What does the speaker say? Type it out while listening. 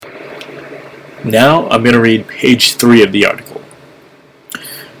Now I'm going to read page 3 of the article.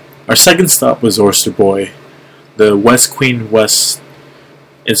 Our second stop was Oyster Boy, the West Queen West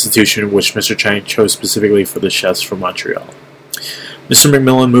institution which Mr. Chang chose specifically for the chefs from Montreal. Mr.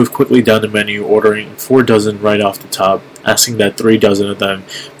 McMillan moved quickly down the menu, ordering 4 dozen right off the top, asking that 3 dozen of them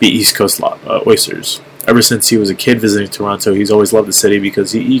be East Coast oysters. Ever since he was a kid visiting Toronto, he's always loved the city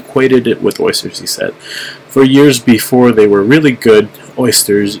because he equated it with oysters, he said. For years before they were really good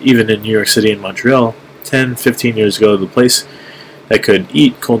oysters, even in New York City and Montreal, 10, 15 years ago, the place that could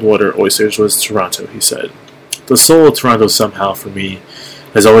eat cold water oysters was Toronto, he said. The soul of Toronto somehow, for me,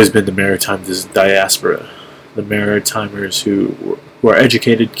 has always been the maritime diaspora. The Maritimers who are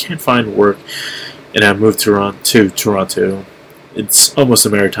educated, can't find work, and have moved to Toronto. It's almost a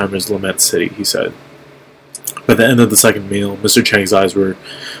Maritimers' lament city, he said. By the end of the second meal, Mr. Chang's eyes were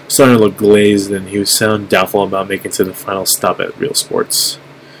starting to look glazed, and he was sounding doubtful about making to the final stop at Real Sports.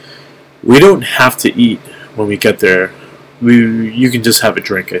 We don't have to eat when we get there. You can just have a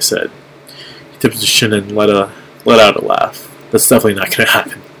drink, I said. He tipped his chin and let out a laugh. That's definitely not going to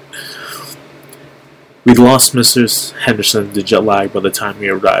happen. We'd lost Mrs. Henderson to jet lag by the time we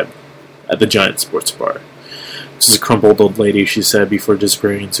arrived at the giant sports bar. This is a crumpled old lady, she said before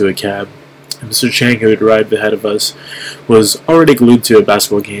disappearing into a cab. And Mr. Chang, who had arrived ahead of us, was already glued to a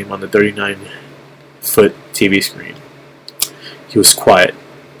basketball game on the 39-foot TV screen. He was quiet,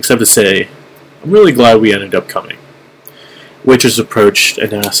 except to say, I'm really glad we ended up coming. Waitress approached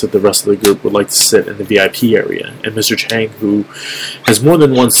and asked if the rest of the group would like to sit in the VIP area, and Mr. Chang, who has more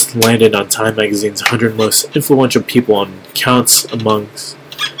than once landed on Time Magazine's 100 most influential people and counts among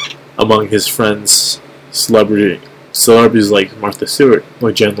his friends celebrities like Martha Stewart,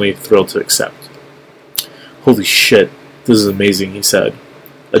 were genuinely thrilled to accept. Holy shit, this is amazing, he said,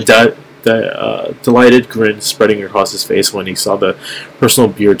 a delighted grin spreading across his face when he saw the personal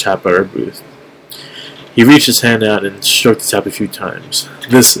beer tap at our booth. He reached his hand out and stroked the tap a few times.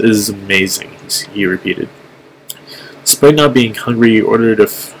 This is amazing, he repeated. Despite not being hungry, he ordered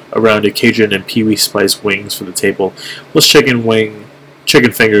a round of Cajun and Pee-wee spice wings for the table, plus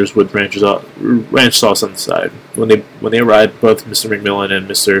chicken fingers with ranch sauce on the side. When they arrived, both Mr. McMillan and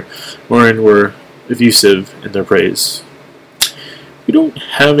Mr. Morin were effusive in their praise. We don't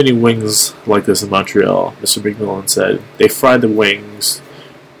have any wings like this in Montreal, Mr. McMillan said. They fry the wings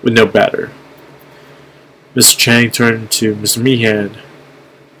with no batter. Mr. Chang turned to Mr. Meehan.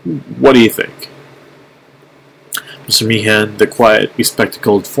 What do you think? Mr. Meehan, the quiet,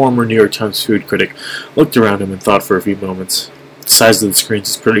 bespectacled former New York Times food critic, looked around him and thought for a few moments. The size of the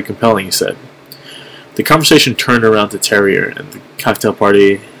screens is pretty compelling, he said. The conversation turned around to Terrier and the cocktail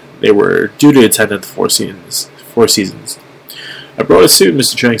party they were due to attend at the Four Seasons. I brought a suit,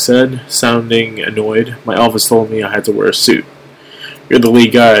 Mr. Chang said, sounding annoyed. My office told me I had to wear a suit. You're the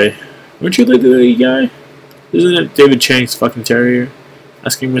lead guy. Weren't you the lead guy? Isn't it David Chang's fucking Terrier?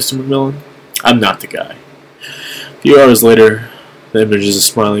 Asking Mr. McMillan. I'm not the guy. A few hours later, the images of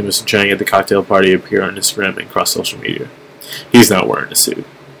smiling Mr. Chang at the cocktail party appear on Instagram and across social media. He's not wearing a suit.